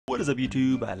What is up,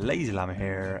 YouTube? LazeeLlama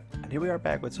here, and here we are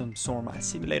back with some Storm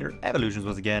Simulator Evolutions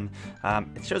once again.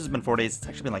 It shows it's been 4 days. It's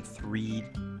actually been like 3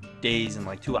 days and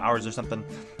like 2 hours or something.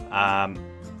 I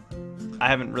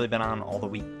haven't really been on all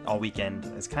weekend.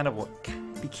 It's kind of what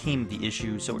became the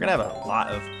issue. So we're gonna have a lot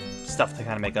of stuff to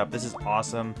kind of make up. This is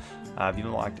awesome. You've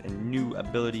unlocked a new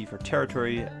ability for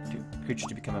territory creatures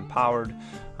to become empowered.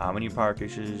 When you empower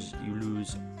creatures, you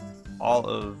lose all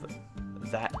of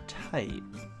that type.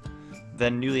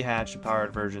 Then newly hatched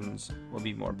empowered versions will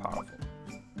be more powerful.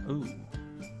 Ooh.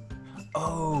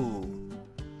 Oh.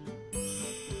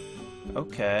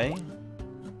 Okay.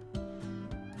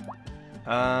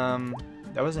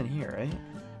 That was in here, right?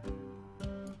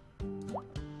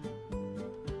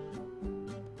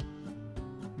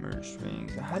 Merge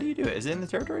swings. How do you do it? Is it in the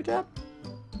territory tab?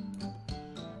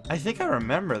 I think I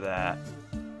remember that.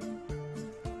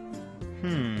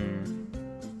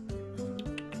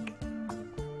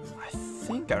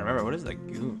 I remember. What is the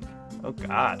goon? Oh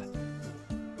god.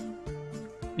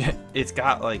 Yeah, it's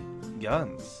got like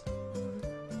guns.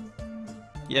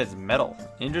 Yeah, it's metal.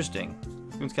 Interesting.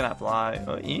 Goons cannot fly.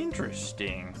 Oh,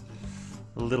 interesting.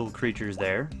 Little creatures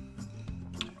there.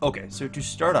 Okay, so to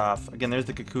start off, again, there's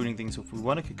the cocooning thing. So if we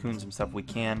want to cocoon some stuff, we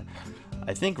can.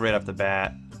 I think right off the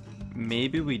bat,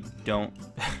 maybe we don't.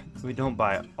 We don't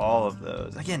buy all of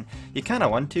those. Again, you kind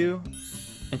of want to.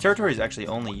 And territory is actually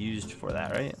only used for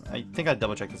that, right? I think I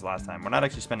double-checked this last time. We're not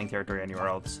actually spending territory anywhere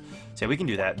else. So yeah, we can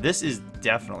do that. This is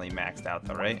definitely maxed out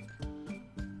though, right?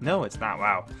 No, it's not.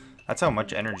 Wow. That's how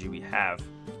much energy we have.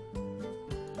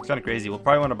 It's kind of crazy. We'll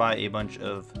probably want to buy a bunch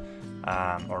of,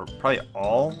 or probably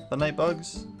all the night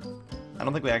bugs. I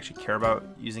don't think we actually care about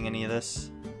using any of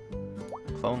this.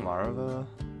 Clone larva.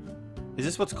 Is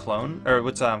this what's cloned? Or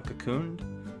what's cocooned?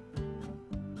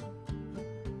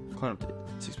 Clone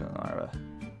 6 million larva.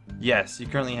 Yes, you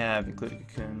currently have included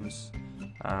cocoons.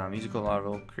 Musical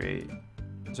larva will create.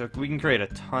 So we can create a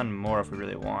ton more if we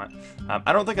really want.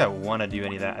 I don't think I want to do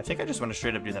any of that. I think I just want to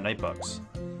straight up do the night bugs.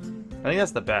 I think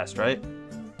that's the best, right?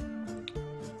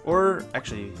 Or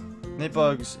actually, night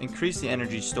bugs increase the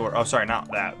energy store. Oh, sorry,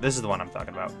 not that. This is the one I'm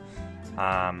talking about.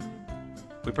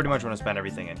 We pretty much want to spend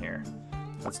everything in here.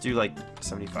 Let's do like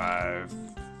 75%.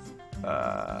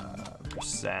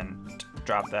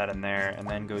 Drop that in there, and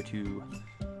then go to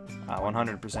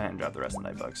 100% and drop the rest of the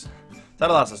night bugs. That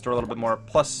allows us to store a little bit more,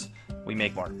 plus we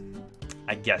make more.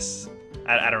 I guess.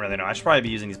 I don't really know. I should probably be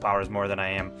using these powers more than I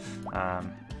am.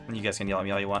 And you guys can yell at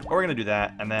me all you want. But we're going to do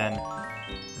that, and then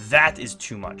that is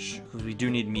too much, because we do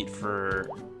need meat for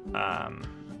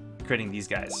creating these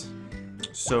guys.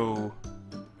 So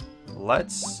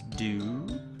let's do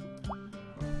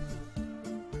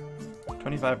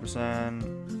 25%,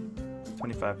 25%,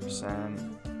 25%,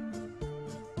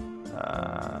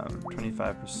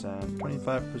 25%,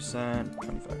 25%,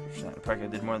 25%. I probably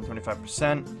did more than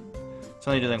 25%. It's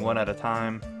only doing one at a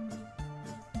time.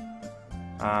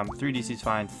 3 DC is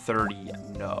fine. 30,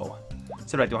 no.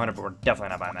 Set it back to 100, but we're definitely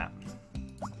not buying that.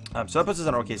 So that puts us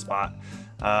in an okay spot.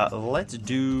 Let's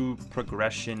do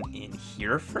progression in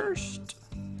here first.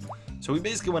 So we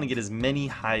basically want to get as many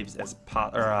hives as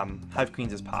hive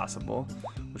queens as possible,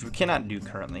 which we cannot do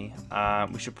currently.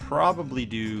 We should probably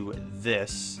do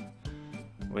this,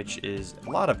 which is a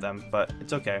lot of them, but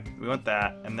it's okay. We want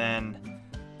that, and then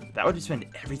that would spend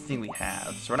everything we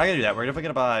have. So we're not gonna do that. We're definitely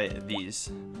gonna buy these,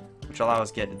 which allow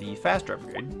us to get the faster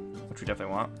upgrade, which we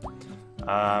definitely want.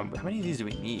 How many of these do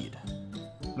we need?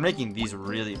 We're making these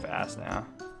really fast now.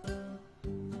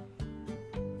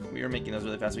 We are making those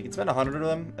really fast. We can spend 100 of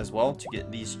them as well to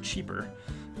get these cheaper.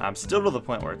 Still to the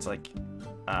point where it's like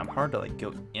hard to like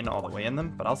go in all the way in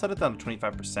them, but I'll set it down to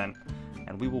 25%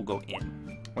 and we will go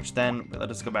in, which then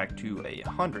let us go back to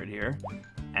 100 here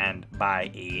and buy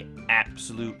a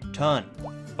absolute ton.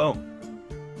 Boom.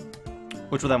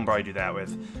 Which will then probably do that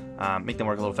with, make them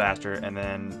work a little faster and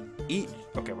then eat.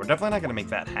 Okay, we're definitely not going to make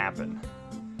that happen.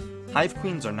 Hive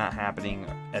queens are not happening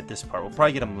at this part. We'll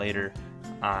probably get them later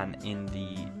on in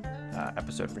the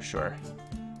episode for sure.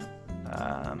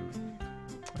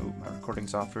 Ooh, my recording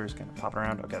software is kind of popping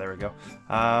around. Okay, there we go.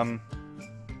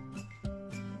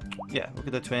 Yeah, look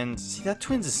at the twins. See, that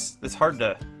twins is it's hard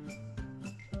to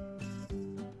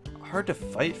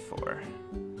fight for.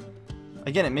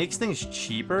 Again, it makes things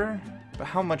cheaper, but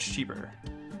how much cheaper?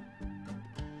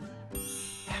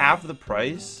 Half the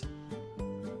price?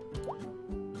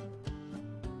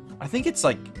 I think it's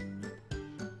like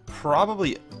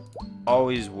probably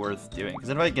always worth doing, because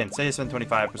if I, again, say I spend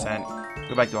 25%,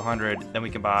 go back to 100, then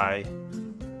we can buy,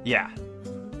 yeah,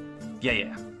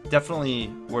 definitely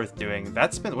worth doing.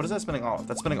 That's what is that spending all of?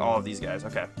 That's spending all of these guys.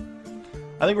 Okay,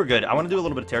 I think we're good. I want to do a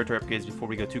little bit of territory upgrades before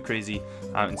we go too crazy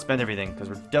and spend everything, because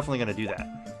we're definitely going to do that.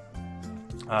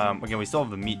 Again, we still have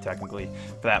the meat technically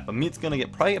for that, but meat's going to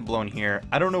probably get blown here.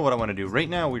 I don't know what I want to do. Right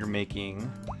now we're making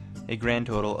a grand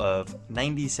total of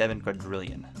 97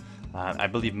 quadrillion. I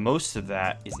believe most of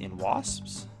that is in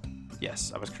wasps.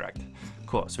 Yes, I was correct.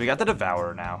 Cool. So we got the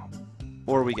Devourer now.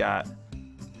 Or we got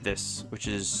this, which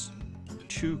is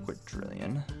 2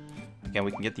 quadrillion. Again,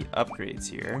 we can get the upgrades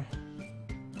here.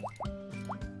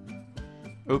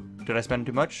 Oop, did I spend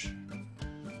too much?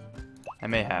 I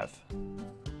may have.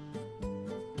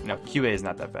 No, QA is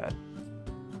not that bad.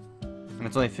 And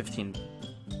it's only 15.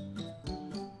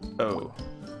 Oh.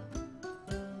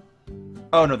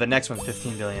 Oh no, the next one's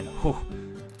 15 billion. Whew.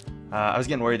 I was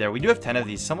getting worried there. We do have 10 of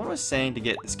these. Someone was saying to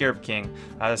get the Scarab King.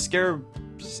 The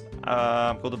Scarabs,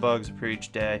 gold bugs per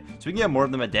each day. So we can get more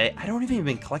of them a day. I don't even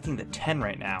been collecting the 10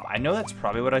 right now. I know that's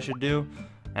probably what I should do.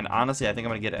 And honestly, I think I'm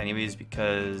going to get it anyways,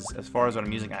 because as far as what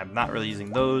I'm using, I'm not really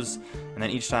using those. And then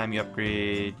each time you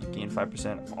upgrade, you gain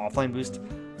 5% offline boost.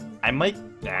 I might...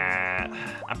 Nah.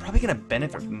 I'm probably going to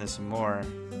benefit from this more.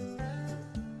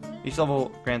 Each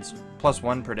level grants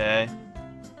 +1 per day.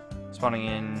 Spawning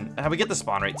in... we get the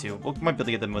spawn rate too. We might be able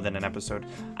to get them within an episode.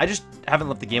 I just haven't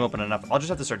left the game open enough. I'll just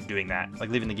have to start doing that. Like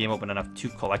leaving the game open enough to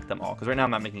collect them all. Because right now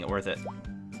I'm not making it worth it.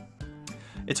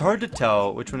 It's hard to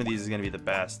tell which one of these is going to be the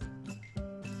best.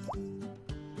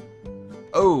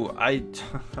 Oh, I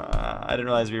didn't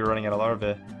realize we were running out of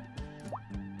larvae.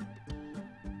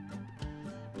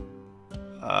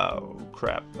 Oh,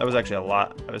 crap. That was actually a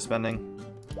lot I was spending.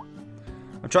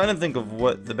 I'm trying to think of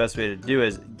what the best way to do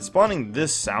is. Spawning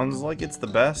this sounds like it's the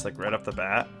best, like right off the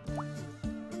bat.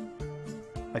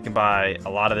 I can buy a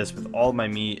lot of this with all my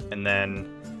meat, and then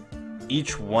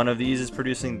each one of these is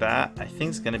producing that. I think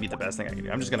it's going to be the best thing I can do.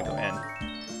 I'm just going to go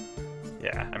in.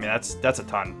 Yeah, I mean, that's a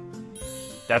ton.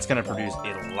 That's going to produce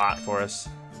a lot for us.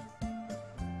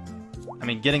 I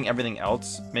mean, getting everything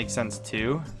else makes sense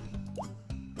too.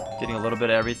 Getting a little bit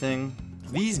of everything.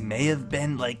 These may have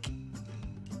been like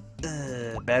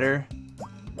better.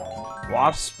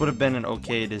 Wasps would have been an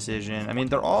okay decision. I mean,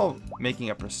 they're all making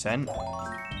a percent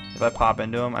if I pop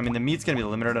into them. I mean, the meat's going to be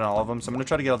limited on all of them, so I'm going to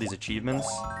try to get all these achievements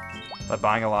by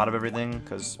buying a lot of everything,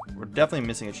 because we're definitely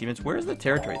missing achievements. Where's the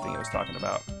territory thing I was talking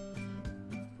about?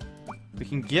 We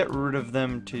can get rid of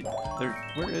them to...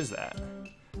 Where is that?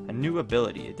 A new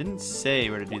ability. It didn't say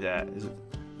where to do that. Is it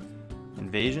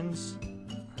invasions?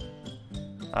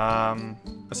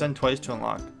 Ascend twice to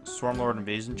unlock Swarmlord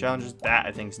invasion challenges. That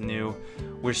I think is new.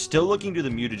 We're still looking to the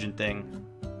mutagen thing.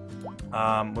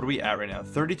 What are we at right now?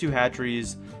 32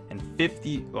 hatcheries and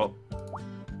 50... Well,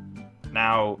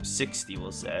 now 60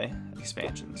 we'll say.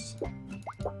 Expansions.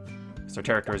 So our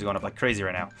territory is going up like crazy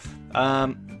right now.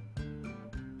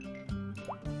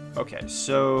 Okay,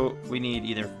 so we need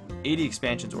either 80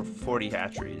 expansions or 40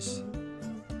 hatcheries.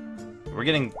 We're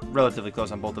getting relatively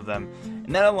close on both of them.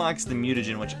 And that unlocks the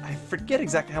mutagen, which I forget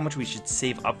exactly how much we should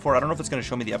save up for. I don't know if it's going to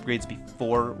show me the upgrades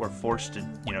before we're forced to,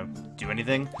 you know, do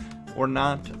anything or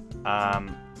not.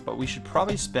 But we should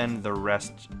probably spend the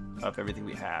rest of everything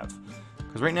we have.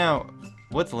 Because right now,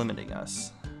 what's limiting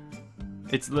us?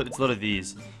 It's literally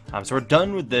these. So we're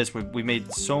done with this. We made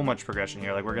so much progression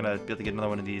here. Like, we're going to be able to get another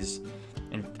one of these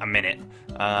in a minute.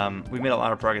 We've made a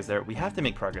lot of progress there. We have to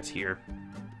make progress here.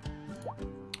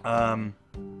 I mean,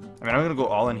 I'm going to go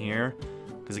all in here.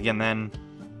 Because, again, then...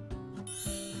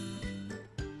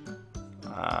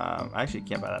 I actually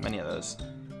can't buy that many of those.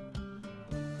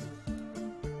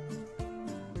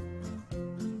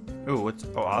 Ooh, what's...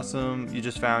 Oh, awesome. You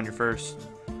just found your first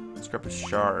Scrapper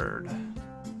Shard.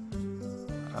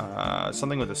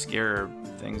 Something with the scare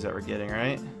things that we're getting,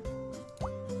 right?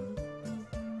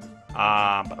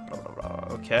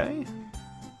 Okay.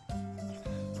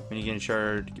 When you get a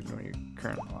shard, give it one of your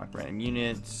current unlock random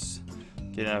units.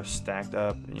 Get enough stacked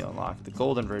up, and you'll unlock the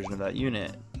golden version of that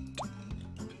unit.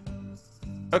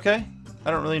 Okay.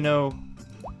 I don't really know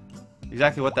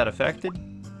exactly what that affected.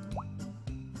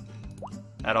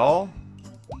 At all.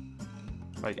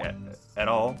 Like, at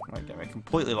all. Like, I'm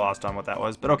completely lost on what that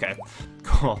was, but okay.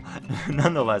 Cool.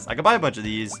 Nonetheless, I could buy a bunch of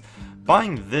these.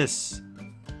 Buying this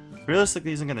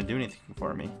realistically isn't going to do anything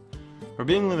for me. We're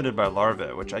being limited by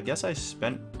larvae, which I guess I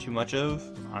spent too much of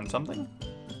on something.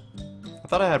 I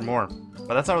thought I had more,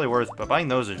 but that's not really worth. But buying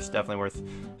those are just definitely worth. So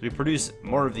we produce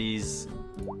more of these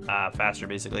faster,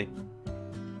 basically.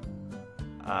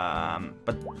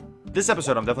 But this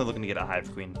episode, I'm definitely looking to get a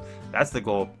Hive Queen. That's the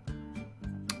goal.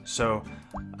 So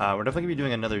we're definitely going to be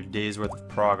doing another day's worth of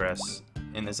progress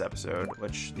in this episode,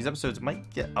 which these episodes might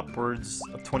get upwards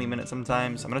of 20 minutes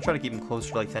sometimes. I'm going to try to keep them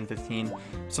closer to like 10, 15.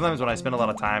 Sometimes when I spend a lot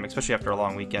of time, especially after a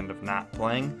long weekend of not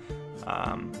playing,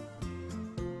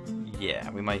 yeah,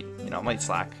 we might, you know, might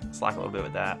slack a little bit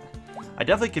with that. I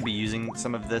definitely could be using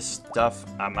some of this stuff.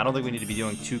 I don't think we need to be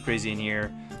doing too crazy in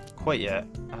here quite yet.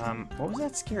 What was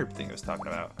that scarab thing I was talking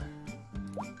about?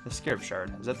 The scarab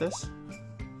shard. Is that this?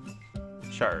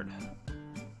 Shard.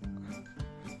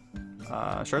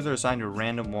 Shards are assigned to a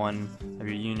random one of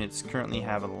your units currently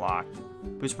have unlocked.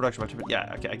 Boost production by 2%.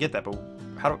 Yeah, okay, I get that, but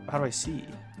how do I see?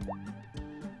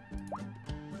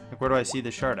 Like, where do I see the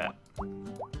shard at?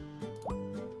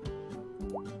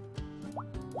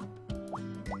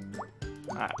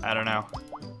 I don't know.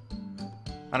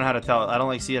 I don't know how to tell. I don't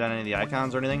like see it on any of the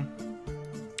icons or anything.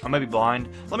 I might be blind.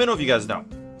 Let me know if you guys know.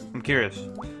 I'm curious.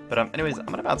 But anyways, I'm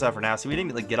gonna bounce out for now. So we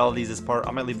didn't like get all of these this part.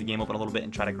 I might leave the game open a little bit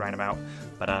and try to grind them out.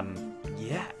 But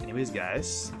yeah. Anyways,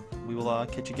 guys, we will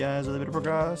catch you guys with a bit of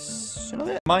progress in a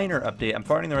bit. Minor update. I'm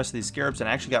farting the rest of these scarabs, and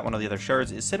I actually got one of the other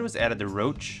shards. It said it was added to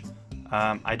Roach.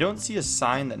 I don't see a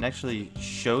sign that actually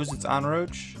shows it's on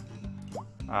Roach.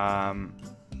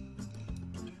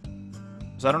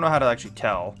 So I don't know how to actually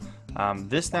tell.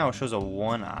 This now shows a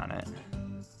 1 on it.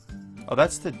 Oh,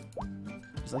 that's the...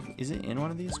 Is it in one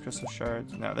of these crystal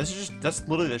shards? No, this is just... That's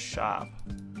literally the shop.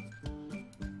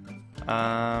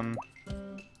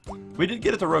 We did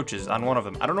get it to Roaches on one of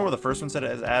them. I don't know where the first one said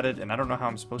it is added, and I don't know how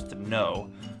I'm supposed to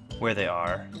know where they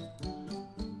are.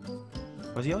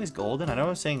 Was he always golden? I know I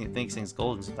was saying it thinks things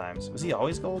golden sometimes. Was he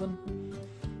always golden?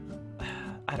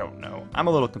 I don't know. I'm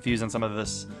a little confused on some of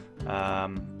this.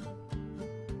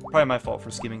 Probably my fault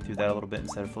for skimming through that a little bit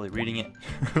instead of fully reading it.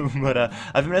 But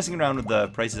I've been messing around with the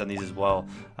prices on these as well,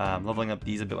 leveling up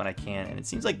these a bit when I can, and it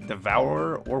seems like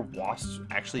Devourer or Wasp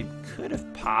actually could have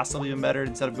possibly been better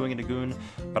instead of going into Goon,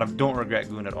 but I don't regret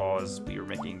Goon at all as we are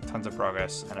making tons of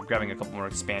progress, and I'm grabbing a couple more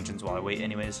expansions while I wait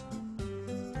anyways.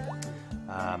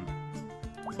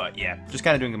 But yeah, just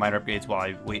kind of doing the minor upgrades while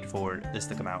I wait for this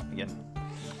to come out again.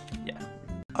 Yeah.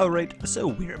 Alright, so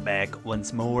we're back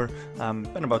once more.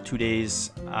 Been about 2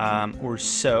 days or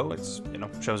so. It's, you know,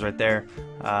 shows right there.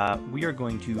 We are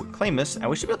going to claim this, and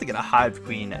we should be able to get a Hive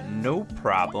Queen, no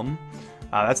problem.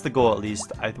 That's the goal at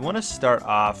least. I want to start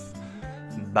off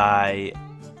by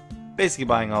basically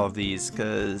buying all of these,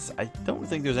 because I don't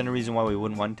think there's any reason why we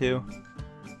wouldn't want to.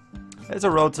 It's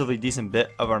a relatively decent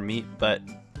bit of our meat, but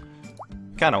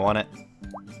kind of want it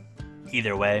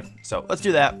either way. So let's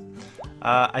do that.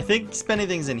 I think spending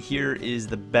things in here is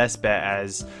the best bet,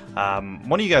 as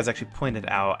one of you guys actually pointed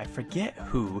out, I forget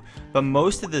who, but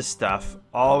most of this stuff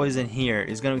always in here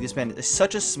is going to spend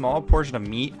such a small portion of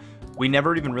meat, we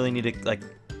never even really need to like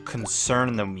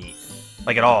concern the meat,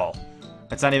 like at all.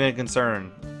 It's not even a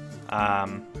concern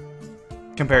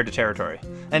compared to territory.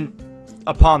 And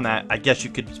upon that, I guess you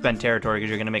could spend territory because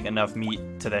you're going to make enough meat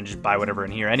to then just buy whatever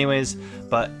in here anyways,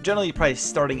 but generally probably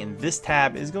starting in this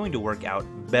tab is going to work out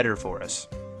better for us.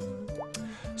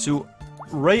 So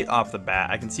right off the bat,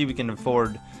 I can see we can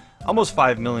afford almost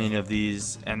 5 million of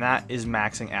these, and that is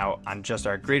maxing out on just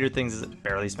our greater things as it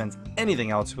barely spends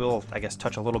anything else. We'll, I guess,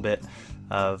 touch a little bit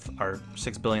of our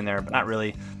 6 billion there, but not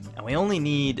really. And we only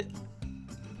need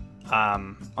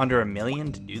under 1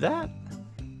 million to do that.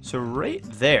 So right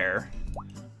there,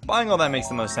 buying all that makes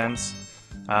the most sense.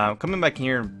 Coming back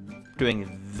here and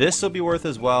doing this will be worth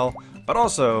as well, but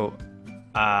also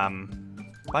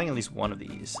buying at least one of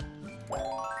these.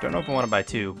 Don't know if I want to buy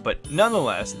 2, but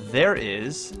nonetheless, there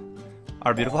is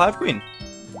our beautiful Hive Queen.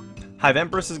 Hive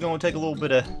Empress is going to take a little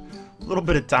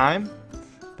bit of time,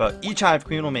 but each Hive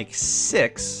Queen will make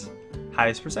 6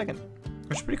 hives per second,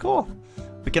 which is pretty cool.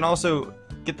 We can also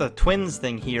get the twins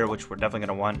thing here, which we're definitely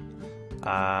going to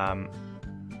want.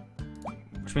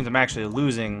 Which means I'm actually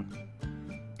losing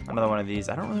another one of these.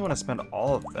 I don't really want to spend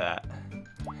all of that.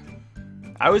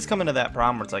 I always come into that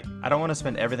problem where it's like, I don't want to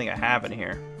spend everything I have in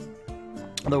here.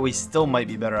 Although we still might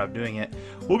be better off doing it.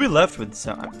 We'll be left with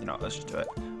some, you know, let's just do it.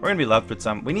 We're going to be left with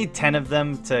some. We need 10 of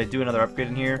them to do another upgrade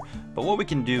in here. But what we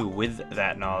can do with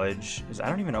that knowledge is, I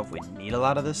don't even know if we need a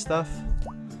lot of this stuff.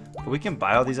 But we can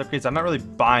buy all these upgrades. I'm not really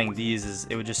buying these, as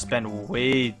it would just spend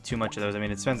way too much of those. I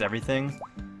mean, it spends everything.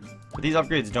 But these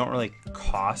upgrades don't really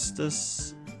cost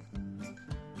us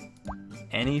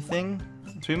anything.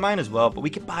 So we might as well, but we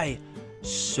could buy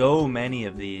so many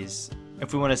of these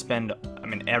if we want to spend, I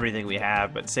mean, everything we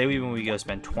have. But say when we go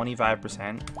spend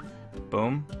 25%,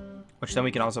 boom, which then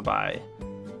we can also buy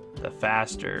the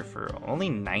faster for only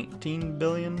 19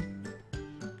 billion.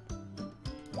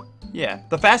 Yeah,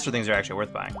 the faster things are actually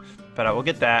worth buying. But we'll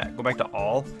get that, go back to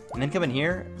all, and then come in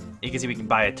here. You can see we can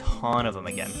buy a ton of them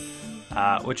again.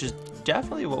 Which is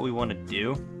definitely what we want to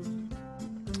do.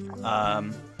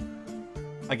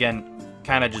 Again,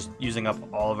 kind of just using up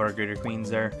all of our greater queens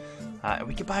there.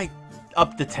 We could buy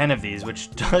up to 10 of these,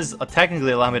 which does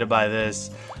technically allow me to buy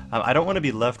this. I don't want to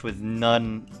be left with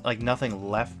nothing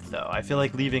left though. I feel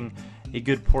like leaving a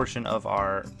good portion of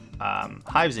our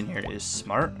hives in here is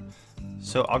smart.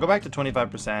 So I'll go back to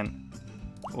 25%.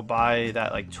 We'll buy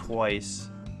that like twice.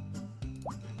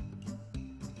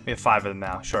 We have 5 of them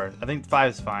now. Sure, I think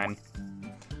 5 is fine.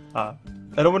 I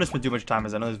don't want to spend too much time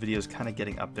as I know this video is kind of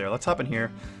getting up there. Let's hop in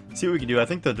here, see what we can do. I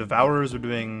think the Devourers are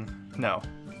doing... No.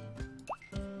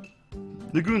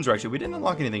 The Goons are actually... We didn't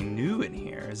unlock anything new in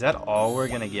here. Is that all we're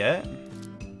going to get?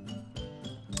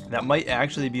 That might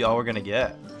actually be all we're going to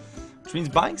get. Which means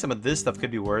buying some of this stuff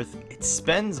could be worth. It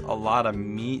spends a lot of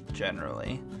meat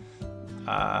generally.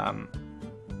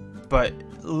 But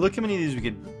look how many of these we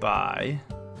could buy.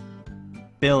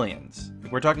 Billions.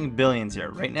 We're talking billions here.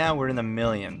 Right now we're in the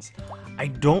millions. I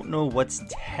don't know what's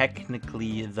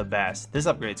technically the best. This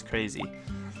upgrade's crazy.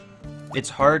 It's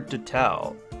hard to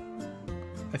tell.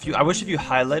 I wish if you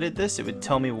highlighted this, it would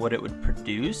tell me what it would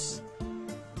produce.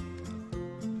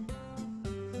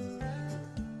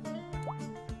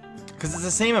 Because it's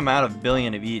the same amount of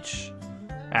billion of each,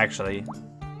 actually.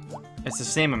 It's the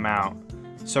same amount.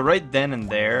 So right then and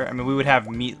there, I mean, we would have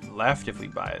meat left if we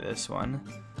buy this one.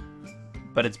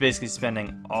 But it's basically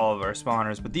spending all of our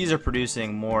spawners. But these are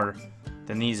producing more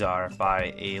than these are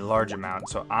by a large amount.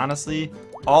 So honestly,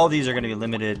 all these are going to be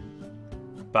limited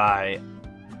by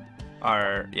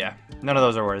our... Yeah, none of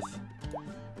those are worth.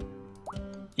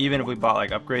 Even if we bought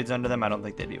like upgrades under them, I don't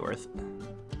think they'd be worth.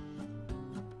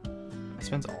 I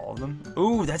spent all of them?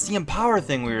 Ooh, that's the empower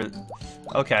thing we were...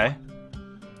 Okay.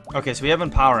 Okay, so we have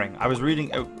empowering. I was reading...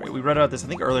 we read about this, I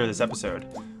think, earlier this episode.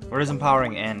 Where does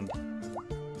empowering end?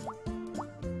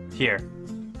 Here.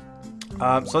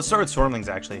 So let's start with Swarmlings,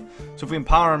 actually. So if we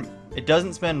empower them, it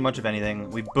doesn't spend much of anything.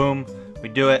 We boom, we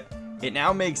do it. It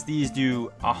now makes these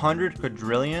do 100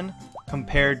 quadrillion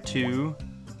compared to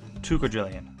 2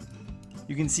 quadrillion.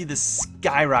 You can see the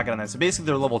skyrocket on that. So basically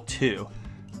they're level 2.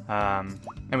 And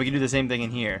we can do the same thing in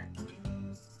here.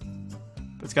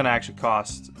 But it's going to actually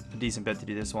cost a decent bit to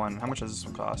do this one. How much does this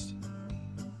one cost?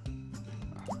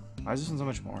 Why is this one so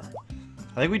much more?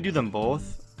 I think we do them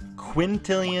both.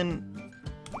 Quintillion.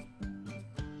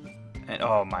 And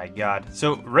oh my god.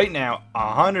 So right now,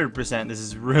 100%, this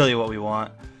is really what we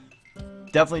want.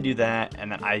 Definitely do that,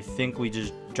 and then I think we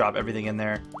just drop everything in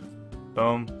there.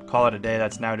 Boom. Call it a day.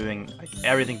 That's now doing like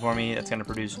everything for me. That's going to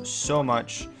produce so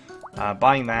much.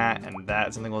 Buying that and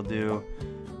that, something we'll do.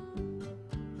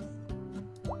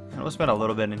 And we'll spend a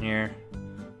little bit in here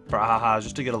for ahahas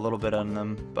just to get a little bit on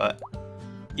them, but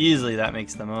easily that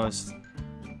makes the most.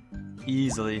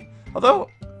 Easily. Although,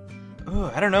 ooh,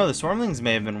 I don't know, the Swarmlings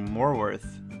may have been more worth.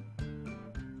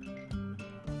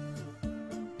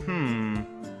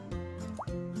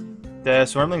 The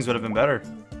Swarmlings would have been better.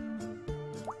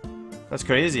 That's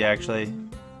crazy, actually.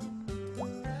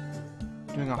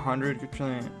 Doing 100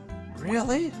 quadrillion.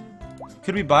 Really?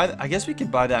 Could we buy... I guess we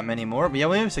could buy that many more, but yeah,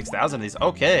 we have 6,000 of these.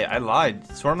 Okay, I lied.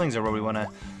 Swarmlings are where we want to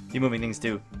be moving things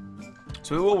to.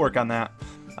 So we will work on that.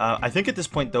 I think at this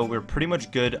point, though, we're pretty much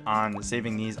good on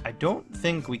saving these. I don't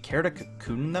think we care to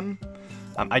cocoon them.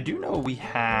 I do know we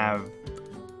have...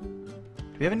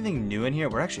 Do we have anything new in here?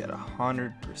 We're actually at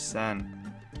 100%.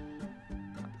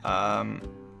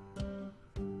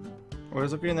 What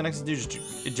is upgrading the next do?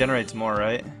 Just, it generates more,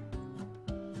 right?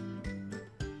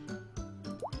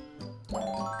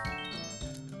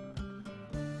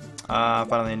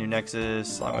 Finally a new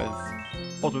Nexus, along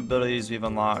with ultimate abilities. We've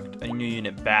unlocked a new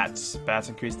unit, Bats. Bats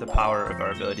increase the power of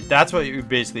our abilities. That's what you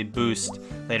basically boost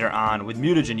later on. With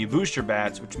Mutagen, you boost your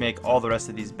Bats, which make all the rest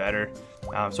of these better.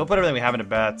 So we'll put everything we have into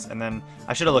Bats, and then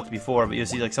I should have looked before, but you'll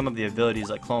see like some of the abilities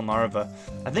like Clone Larva.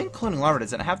 I think Cloning Larva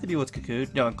doesn't have to be what's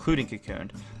cocooned. No, including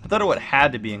cocooned. I thought it would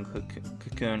had to be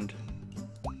cocooned.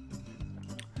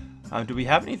 Do we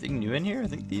have anything new in here? I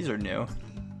think these are new.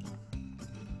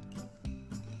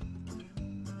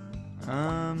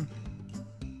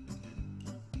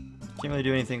 Can't really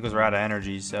do anything because we're out of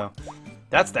energy, so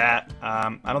that's that.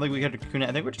 I don't think we have to cocoon it.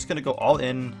 I think we're just gonna go all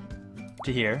in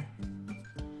to here.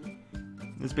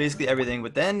 That's basically everything,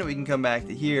 but then we can come back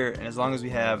to here, and as long as we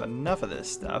have enough of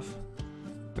this stuff,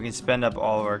 we can spend up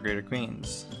all of our greater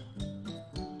queens.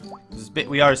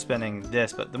 We are spending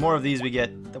this, but the more of these we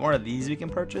get, the more of these we can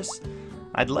purchase.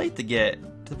 I'd like to get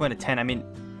to the point of 10. I mean,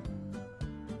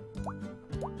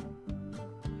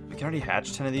 we can already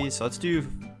hatch 10 of these, so let's do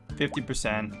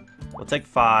 50%. We'll take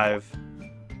 5,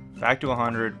 back to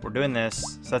 100. We're doing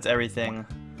this, so that's everything.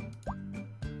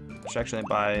 Should actually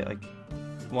buy like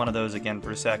one of those again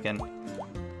for a second.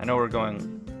 I know we're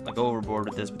going like overboard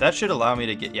with this, but that should allow me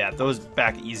to get, yeah, those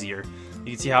back easier.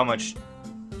 You can see how much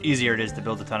easier it is to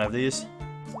build a ton of these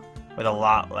with a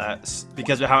lot less,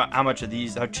 because of how much of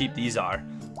these, how cheap these are,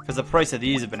 because the price of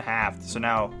these have been halved. So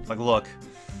now, like, look,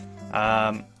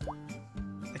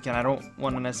 again, I don't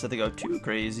want to necessarily go too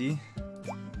crazy.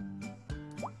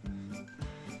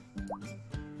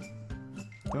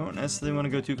 Don't necessarily want to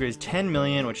go too crazy. 10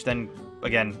 million, which then,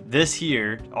 again, this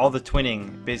here, all the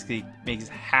twinning basically makes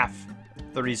half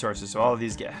the resources, so all of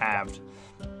these get halved,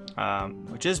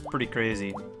 which is pretty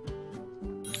crazy.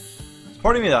 There's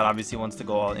part of me that obviously wants to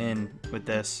go all in with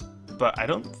this, but I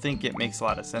don't think it makes a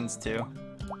lot of sense to.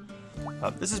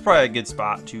 This is probably a good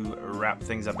spot to wrap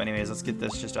things up anyways. Let's get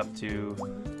this just up to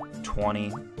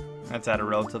 20. That's at a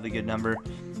relatively good number.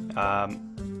 I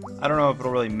don't know if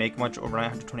it'll really make much over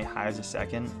 920 hives a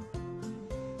second.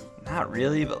 Not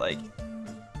really, but like,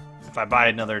 if I buy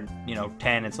another, you know,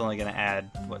 10, it's only going to add,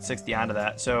 what, 60 onto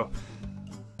that. So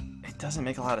it doesn't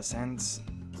make a lot of sense.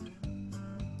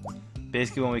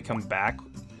 Basically, when we come back,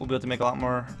 we'll be able to make a lot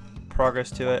more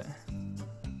progress to it.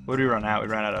 What do we run out? We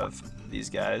ran out of these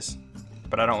guys.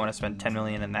 But I don't want to spend 10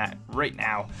 million in that right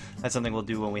now. That's something we'll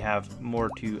do when we have more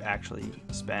to actually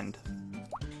spend.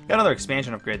 Got another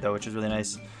expansion upgrade, though, which is really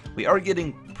nice. We are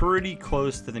getting pretty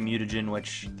close to the mutagen,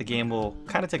 which the game will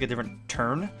kind of take a different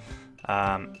turn.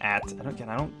 I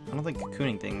don't think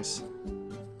cocooning things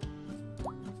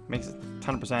makes a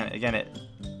ton of percent. Again,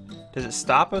 does it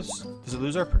stop us? Does it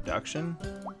lose our production?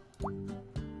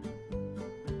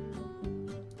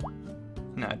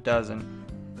 No, it doesn't.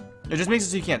 It just makes it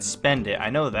so you can't spend it. I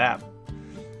know that.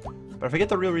 But I forget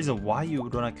the real reason why you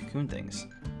would want to cocoon things.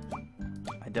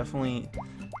 I definitely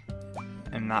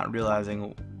am not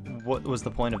realizing what was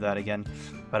the point of that again.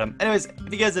 But anyways,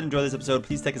 if you guys did enjoy this episode,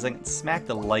 please take a second, smack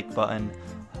the like button.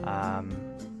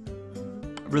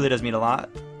 It really does mean a lot.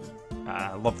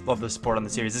 Love the support on the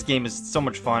series. This game is so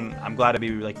much fun. I'm glad to be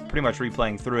like pretty much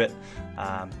replaying through it.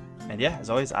 And yeah, as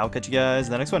always, I'll catch you guys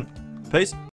in the next one. Peace.